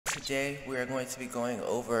Today we are going to be going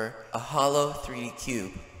over a hollow 3D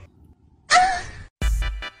cube.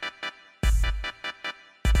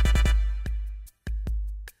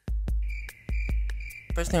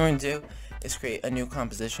 First thing we're going to do is create a new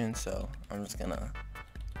composition, so I'm just going to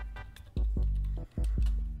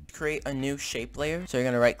create a new shape layer. So you're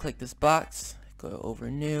going to right click this box, go over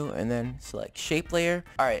new, and then select shape layer.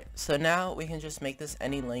 Alright, so now we can just make this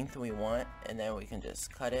any length we want, and then we can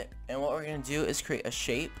just cut it. And what we're going to do is create a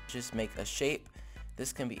shape. Just make a shape.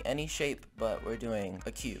 This can be any shape, but we're doing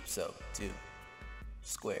a cube, so do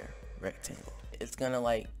square, rectangle. It's going to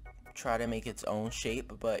like try to make its own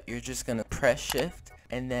shape, but you're just going to press shift,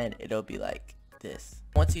 and then it'll be like this.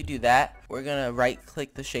 Once you do that, we're going to right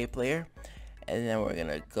click the shape layer, and then we're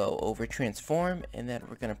gonna go over transform, and then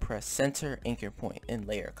we're gonna press center anchor point in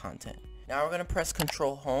layer content. Now we're gonna press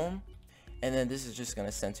control home, and then this is just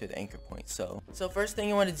gonna center the anchor point. So first thing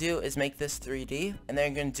you want to do is make this 3D, and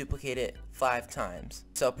then you're gonna duplicate it 5 times.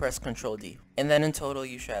 So press control D, and then in total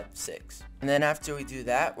you should have 6. And then after we do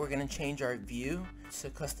that, we're gonna change our view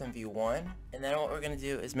to custom view 1, and then what we're gonna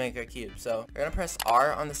do is make our cube. So we're gonna press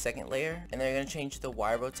R on the second layer, and then you're gonna change the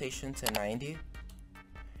Y rotation to 90.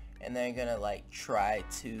 And then you're gonna like try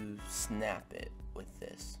to snap it with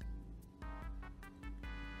this.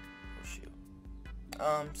 Oh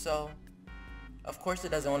shoot. So of course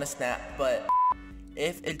it doesn't want to snap, but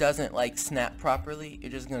if it doesn't like snap properly,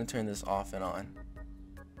 you're just gonna turn this off and on.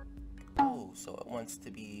 Oh, so it wants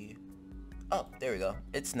to be, oh, there we go.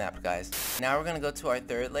 It snapped, guys. Now we're gonna go to our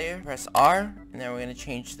third layer, press R, and then we're gonna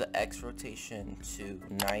change the X rotation to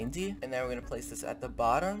 90, and then we're gonna place this at the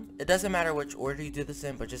bottom. It doesn't matter which order you do this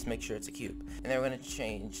in, but just make sure it's a cube. And then we're gonna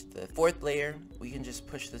change the fourth layer. We can just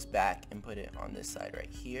push this back and put it on this side right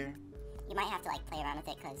here. You might have to like play around with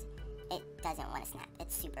it because it doesn't want to snap.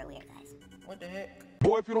 It's super weird, guys. What the heck?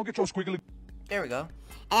 Boy, if you don't get your squiggly. There we go. And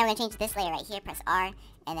then we're gonna change this layer right here, press R,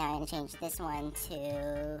 and then we're gonna change this one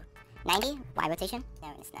to 90, Y rotation. Now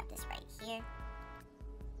we're gonna snap this right here.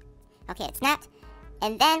 Okay, it snapped.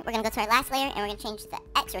 And then we're gonna go to our last layer, and we're gonna change the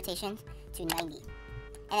X rotation to 90. And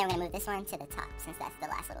then we're gonna move this one to the top, since that's the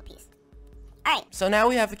last little piece. Alright. So now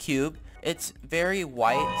we have a cube. It's very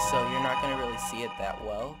white, so you're not gonna really see it that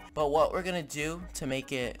well. But what we're gonna do to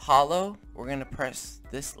make it hollow, we're gonna press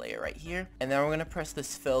this layer right here, and then we're gonna press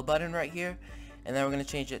this fill button right here, and then we're gonna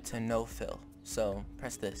change it to no fill. So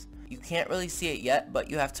press this. You can't really see it yet, but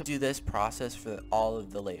you have to do this process for all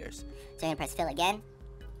of the layers. So you're gonna press fill again,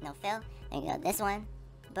 no fill. Then you go this one,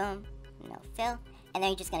 boom, no fill. And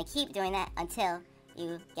then you're just gonna keep doing that until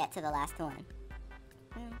you get to the last one.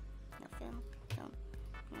 No fill,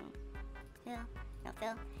 boom, fill, no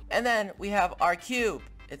fill. And then we have our cube.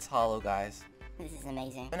 It's hollow, guys. This is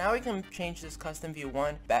amazing. And now we can change this custom view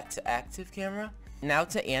 1 back to active camera. Now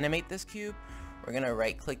to animate this cube, we're gonna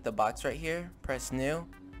right click the box right here, press new,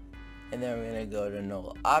 and then we're gonna go to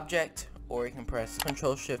null object, or you can press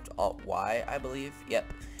Control Shift Alt Y, I believe.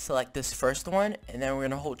 Yep. Select this first one, and then we're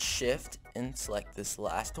gonna hold shift and select this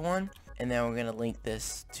last one, and then we're gonna link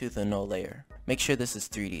this to the null layer. Make sure this is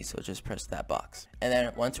 3D, so just press that box. And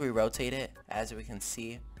then once we rotate it, as we can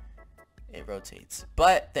see, it rotates.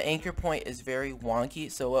 But the anchor point is very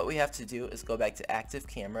wonky, so what we have to do is go back to active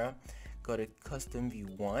camera, go to custom view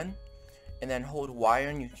 1, and then hold Y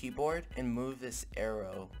on your keyboard and move this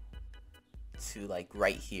arrow to like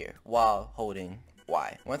right here while holding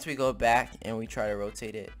Y. Once we go back and we try to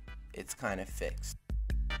rotate it, it's kind of fixed.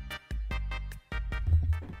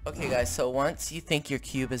 Okay guys, so once you think your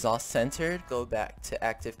cube is all centered, go back to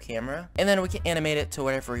active camera, and then we can animate it to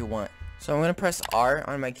whatever we want. So I'm going to press R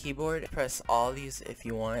on my keyboard, press all these if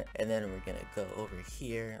you want, and then we're going to go over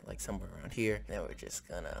here, like somewhere around here, and then we're just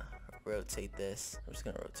going to rotate this. I'm just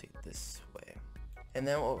going to rotate this way. And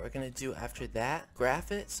then what we're going to do after that,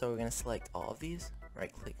 graph it. So we're going to select all of these,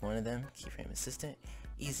 right click one of them, keyframe assistant,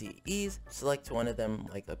 easy ease, select one of them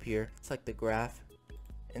like up here, select the graph.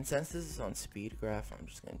 And since this is on speed graph, I'm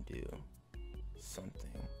just going to do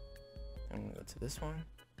something. I'm going to go to this one,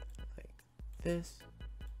 like this.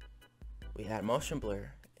 We add motion blur,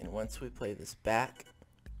 and once we play this back,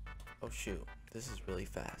 oh shoot, this is really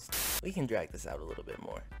fast. We can drag this out a little bit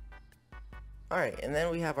more. Alright, and then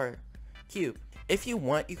we have our cube. If you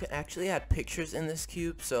want, you can actually add pictures in this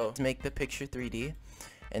cube, so to make the picture 3D,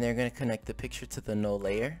 and they're going to connect the picture to the null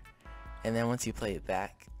layer, and then once you play it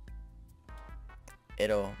back,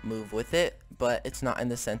 it'll move with it, but it's not in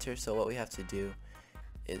the center, so what we have to do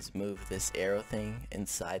is move this arrow thing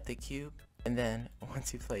inside the cube, and then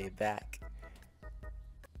once you play it back,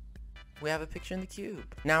 we have a picture in the cube.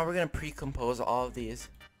 Now we're going to pre-compose all of these,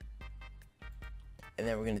 and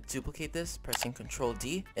then we're gonna duplicate this, pressing Control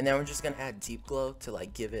D, and then we're just gonna add deep glow to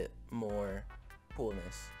like give it more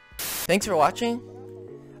coolness. Thanks for watching.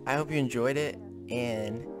 I hope you enjoyed it,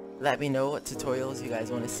 and let me know what tutorials you guys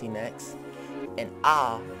want to see next, and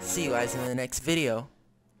I'll see you guys in the next video.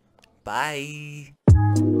 Bye.